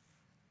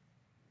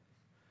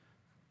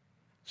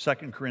 2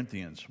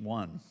 Corinthians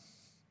 1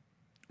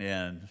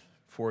 and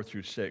 4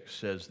 through 6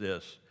 says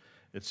this.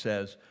 It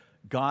says,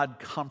 God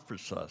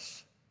comforts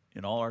us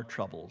in all our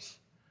troubles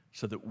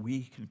so that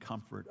we can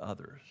comfort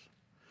others.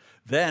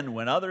 Then,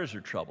 when others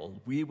are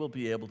troubled, we will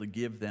be able to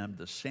give them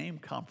the same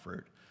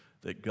comfort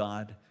that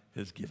God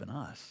has given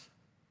us.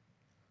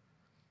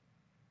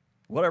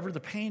 Whatever the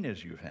pain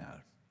is you've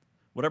had,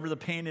 whatever the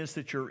pain is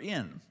that you're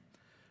in,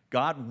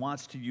 God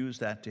wants to use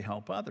that to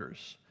help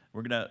others.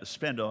 We're going to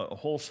spend a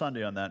whole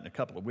Sunday on that in a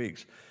couple of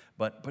weeks.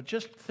 But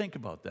just think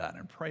about that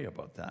and pray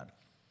about that.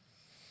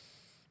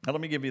 Now, let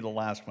me give you the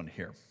last one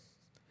here.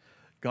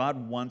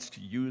 God wants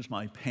to use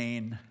my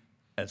pain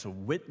as a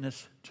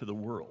witness to the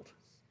world.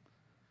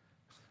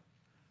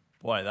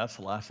 Boy, that's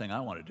the last thing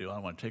I want to do. I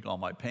want to take all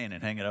my pain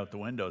and hang it out the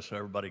window so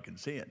everybody can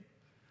see it.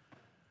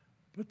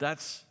 But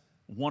that's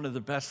one of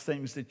the best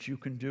things that you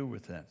can do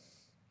with it.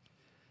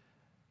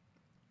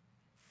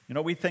 You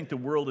know, we think the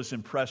world is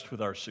impressed with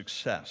our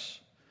success.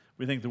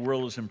 We think the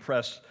world is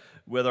impressed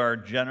with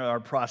our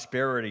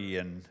prosperity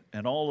and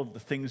all of the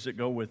things that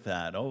go with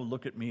that. Oh,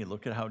 look at me.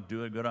 Look at how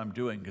good I'm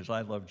doing because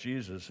I love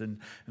Jesus. And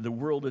the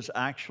world is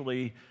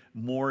actually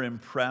more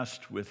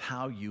impressed with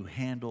how you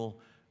handle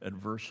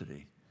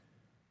adversity.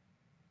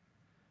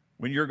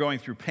 When you're going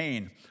through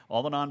pain,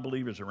 all the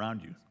non-believers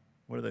around you,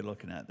 what are they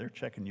looking at? They're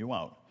checking you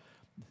out.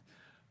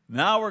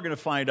 Now we're going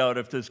to find out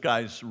if this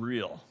guy's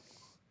real.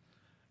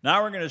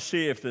 Now we're going to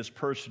see if this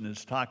person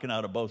is talking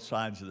out of both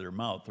sides of their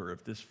mouth or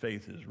if this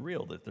faith is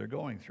real that they're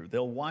going through.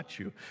 They'll watch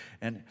you.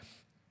 And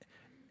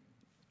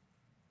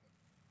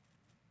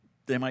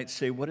they might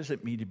say, what does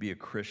it mean to be a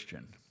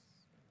Christian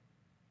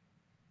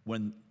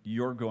when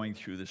you're going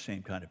through the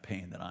same kind of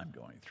pain that I'm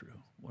going through?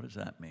 What does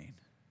that mean?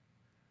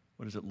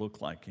 What does it look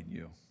like in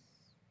you?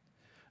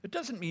 It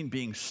doesn't mean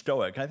being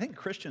stoic. I think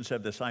Christians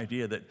have this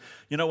idea that,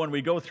 you know, when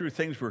we go through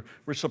things,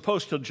 we're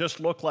supposed to just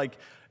look like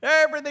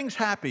everything's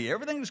happy,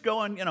 everything's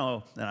going, you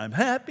know, and I'm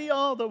happy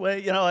all the way.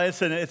 You know,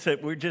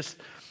 we just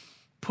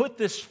put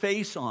this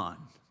face on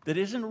that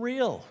isn't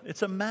real.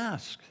 It's a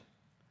mask.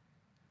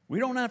 We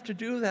don't have to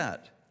do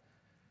that.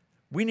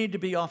 We need to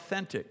be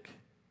authentic.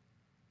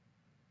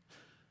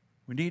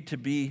 We need to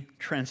be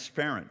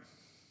transparent.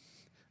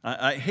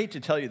 I hate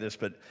to tell you this,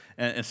 but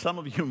and some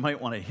of you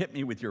might want to hit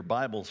me with your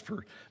Bibles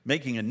for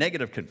making a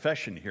negative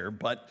confession here,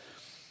 but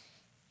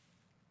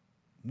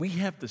we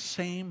have the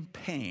same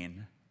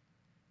pain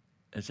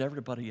as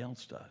everybody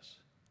else does.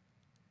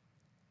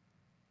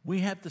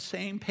 We have the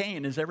same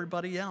pain as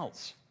everybody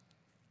else.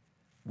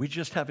 We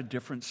just have a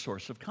different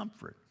source of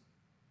comfort.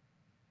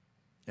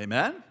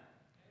 Amen?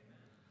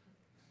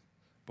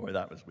 Boy,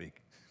 that was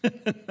weak.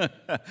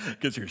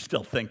 Because you're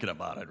still thinking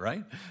about it,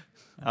 right?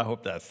 I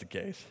hope that's the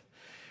case.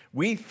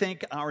 We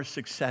think our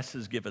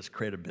successes give us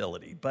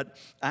credibility, but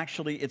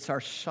actually it's our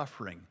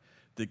suffering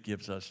that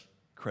gives us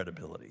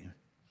credibility.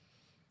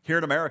 Here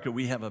in America,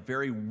 we have a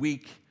very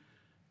weak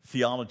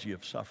theology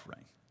of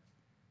suffering.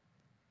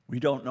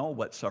 We don't know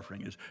what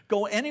suffering is.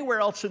 Go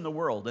anywhere else in the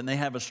world and they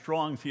have a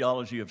strong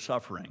theology of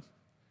suffering.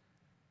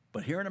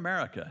 But here in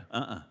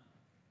America,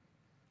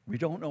 we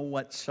don't know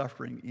what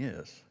suffering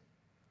is,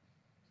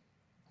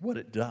 what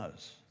it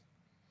does.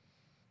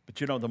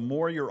 But you know, the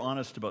more you're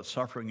honest about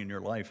suffering in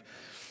your life,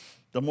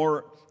 the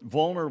more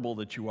vulnerable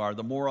that you are,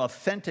 the more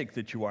authentic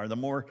that you are, the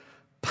more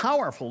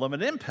powerful of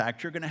an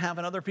impact you're going to have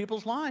in other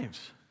people's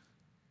lives.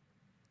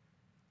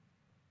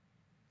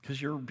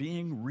 Because you're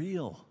being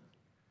real.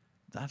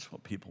 That's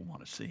what people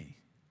want to see.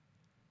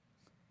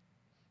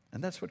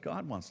 And that's what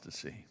God wants to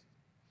see.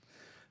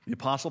 The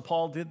Apostle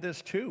Paul did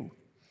this too.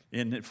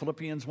 In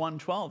Philippians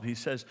 1:12, he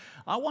says,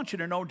 I want you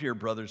to know, dear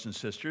brothers and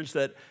sisters,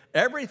 that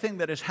everything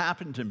that has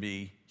happened to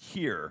me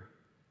here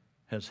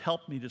has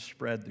helped me to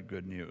spread the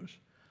good news.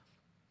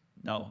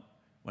 Now,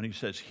 when he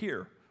says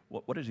here,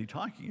 what is he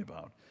talking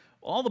about?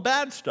 All the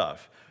bad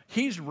stuff.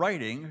 He's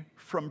writing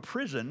from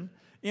prison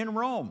in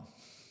Rome.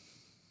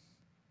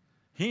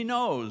 He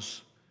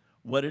knows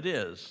what it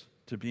is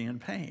to be in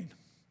pain.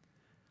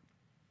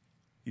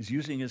 He's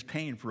using his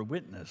pain for a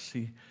witness.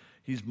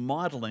 He's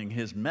modeling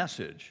his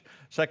message.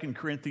 2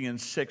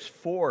 Corinthians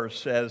 6:4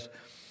 says,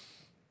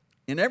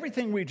 In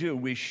everything we do,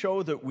 we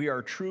show that we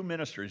are true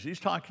ministers. He's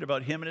talking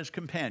about him and his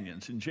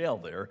companions in jail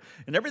there.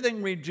 In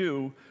everything we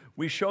do,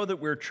 we show that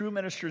we're true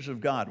ministers of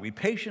God. We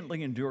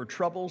patiently endure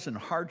troubles and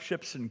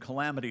hardships and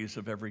calamities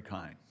of every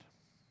kind.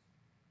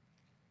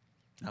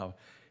 Now,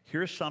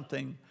 here's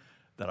something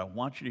that I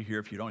want you to hear.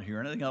 If you don't hear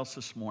anything else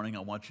this morning,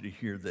 I want you to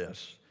hear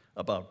this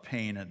about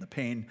pain, and the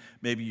pain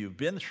maybe you've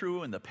been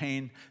through and the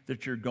pain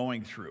that you're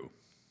going through.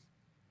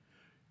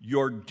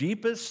 Your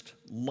deepest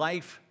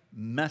life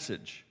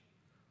message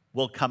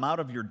will come out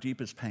of your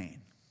deepest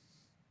pain.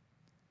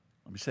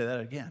 Let me say that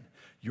again.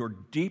 Your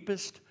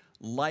deepest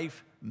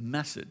life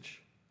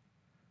message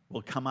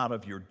will come out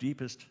of your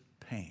deepest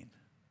pain.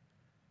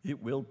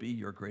 It will be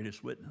your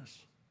greatest witness.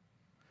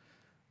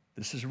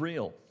 This is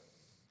real.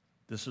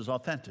 This is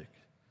authentic.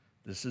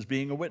 This is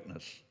being a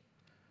witness.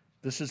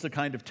 This is the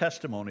kind of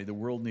testimony the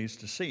world needs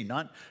to see.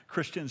 Not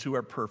Christians who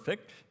are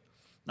perfect,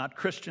 not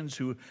Christians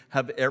who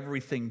have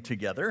everything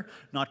together,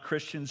 not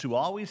Christians who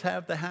always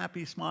have the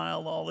happy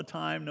smile all the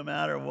time, no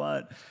matter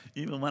what,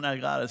 even when I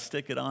got to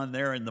stick it on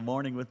there in the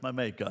morning with my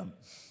makeup,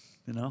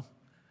 you know?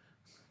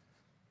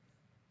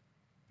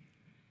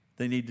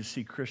 They need to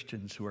see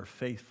Christians who are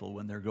faithful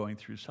when they're going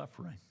through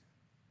suffering.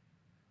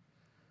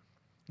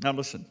 Now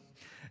listen,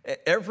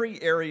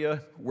 every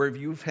area where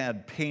you've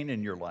had pain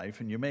in your life,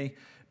 and you may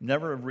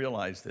never have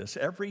realized this,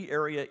 every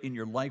area in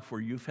your life where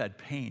you've had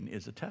pain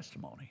is a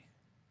testimony.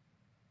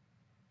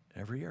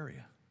 Every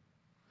area.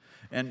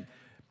 And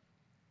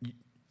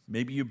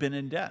maybe you've been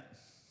in debt.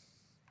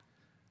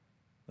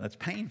 That's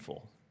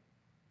painful.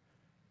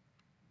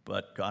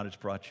 But God has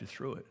brought you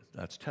through it.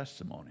 That's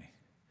testimony.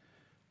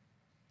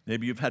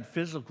 Maybe you've had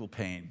physical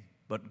pain,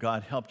 but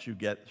God helped you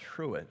get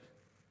through it.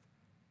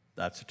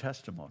 That's a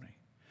testimony.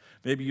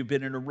 Maybe you've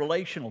been in a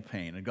relational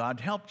pain and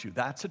God helped you.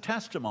 That's a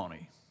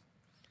testimony.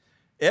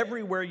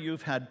 Everywhere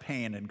you've had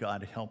pain and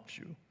God helped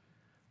you,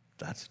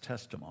 that's a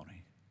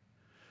testimony.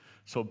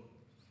 So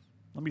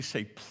let me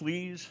say,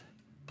 please,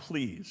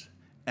 please,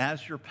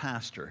 as your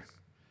pastor,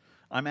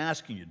 I'm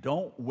asking you,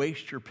 don't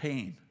waste your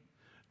pain.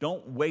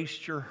 Don't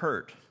waste your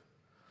hurt.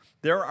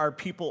 There are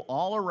people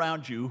all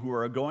around you who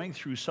are going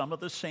through some of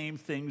the same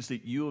things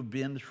that you have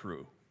been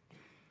through.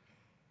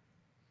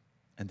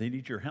 And they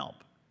need your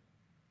help.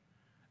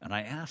 And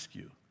I ask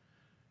you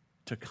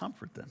to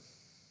comfort them,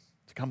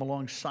 to come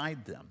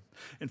alongside them.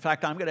 In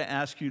fact, I'm going to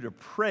ask you to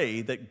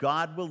pray that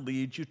God will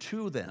lead you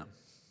to them,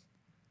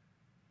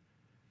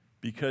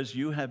 because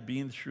you have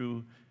been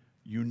through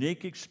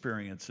unique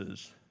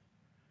experiences,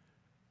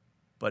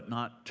 but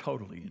not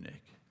totally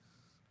unique.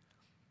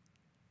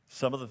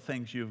 Some of the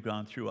things you've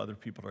gone through, other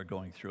people are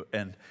going through,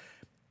 and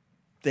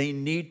they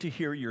need to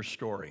hear your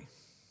story.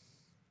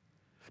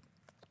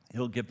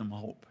 It'll give them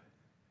hope.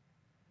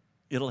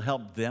 It'll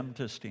help them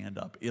to stand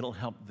up. It'll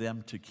help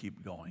them to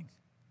keep going.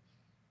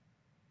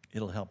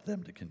 It'll help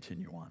them to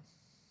continue on.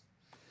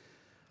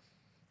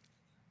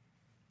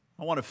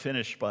 I want to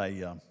finish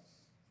by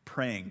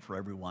praying for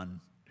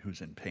everyone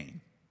who's in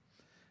pain.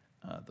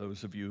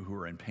 Those of you who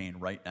are in pain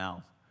right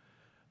now,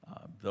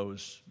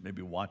 those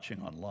maybe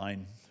watching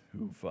online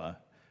who've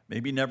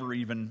maybe never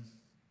even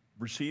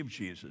received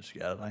Jesus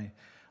yet, I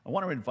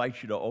want to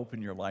invite you to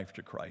open your life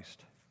to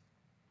Christ.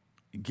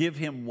 Give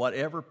him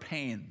whatever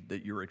pain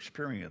that you're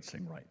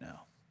experiencing right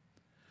now.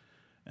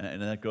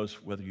 And that goes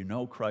whether you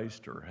know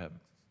Christ or have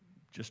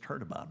just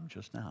heard about him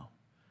just now.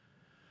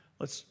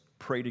 Let's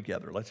pray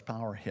together. Let's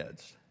bow our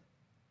heads.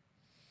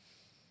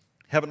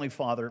 Heavenly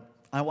Father,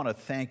 I want to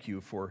thank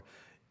you for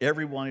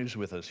everyone who's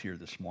with us here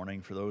this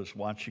morning, for those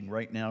watching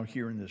right now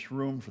here in this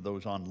room, for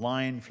those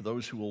online, for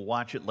those who will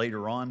watch it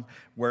later on,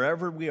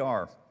 wherever we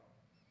are.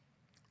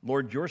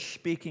 Lord, you're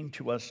speaking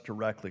to us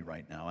directly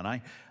right now.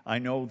 And I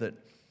know that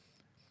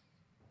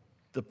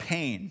the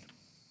pain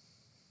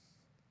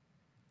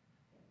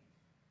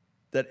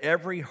that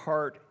every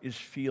heart is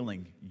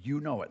feeling, you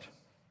know it.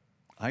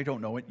 I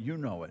don't know it, you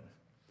know it.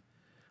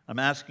 I'm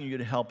asking you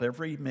to help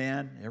every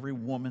man, every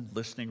woman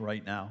listening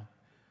right now,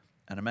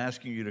 and I'm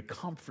asking you to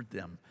comfort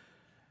them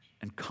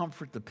and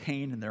comfort the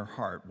pain in their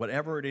heart,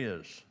 whatever it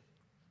is.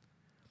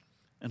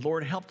 And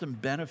Lord, help them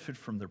benefit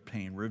from their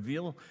pain.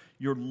 Reveal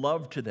your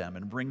love to them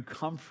and bring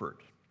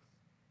comfort.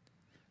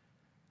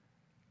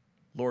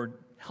 Lord,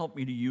 help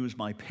me to use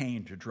my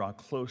pain to draw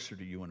closer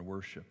to you in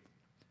worship,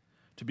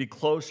 to be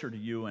closer to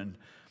you and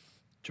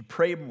to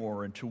pray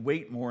more and to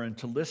wait more and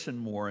to listen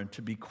more and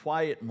to be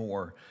quiet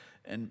more.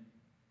 And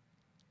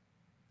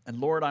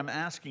Lord, I'm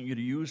asking you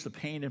to use the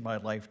pain in my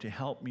life to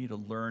help me to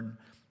learn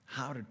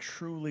how to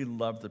truly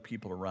love the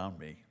people around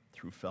me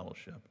through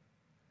fellowship.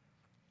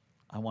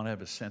 I want to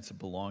have a sense of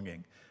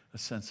belonging, a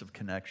sense of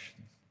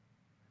connection.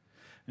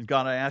 And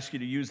God, I ask you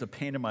to use the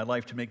pain in my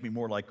life to make me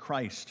more like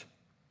Christ.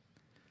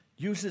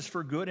 Use this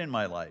for good in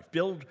my life.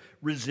 Build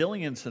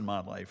resilience in my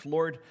life.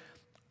 Lord,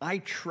 I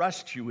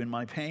trust you in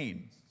my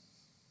pain.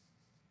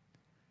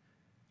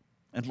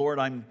 And Lord,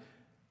 I'm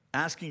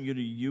asking you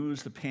to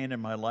use the pain in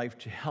my life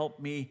to help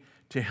me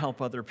to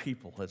help other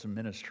people as a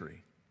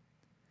ministry.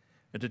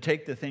 And to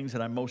take the things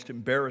that I'm most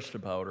embarrassed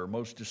about or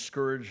most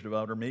discouraged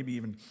about or maybe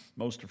even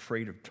most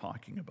afraid of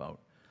talking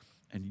about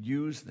and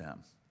use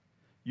them.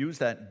 Use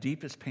that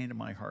deepest pain in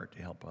my heart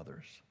to help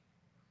others.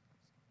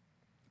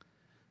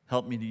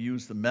 Help me to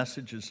use the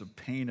messages of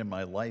pain in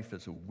my life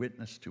as a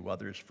witness to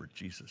others for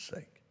Jesus'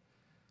 sake.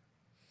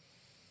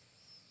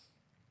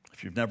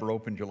 If you've never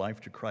opened your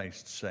life to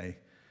Christ, say,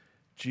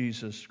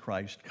 Jesus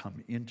Christ,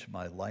 come into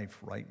my life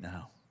right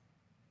now.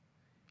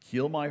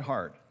 Heal my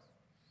heart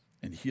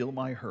and heal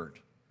my hurt.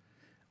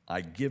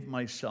 I give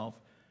myself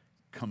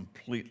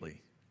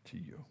completely to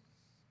you.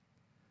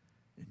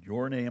 In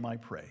your name I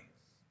pray.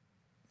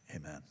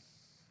 Amen.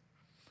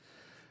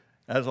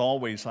 As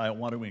always, I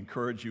want to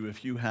encourage you,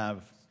 if you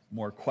have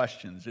more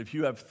questions, if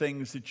you have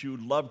things that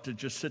you'd love to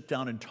just sit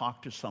down and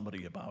talk to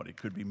somebody about, it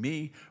could be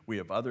me. We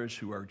have others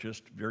who are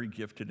just very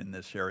gifted in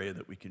this area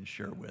that we can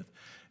share with.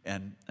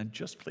 And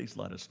just please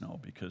let us know,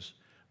 because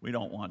we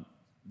don't want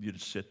you to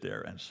sit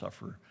there and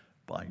suffer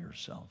by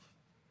yourself.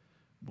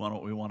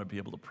 We want to be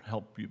able to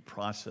help you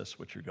process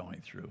what you're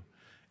going through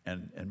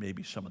and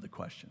maybe some of the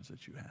questions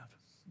that you have.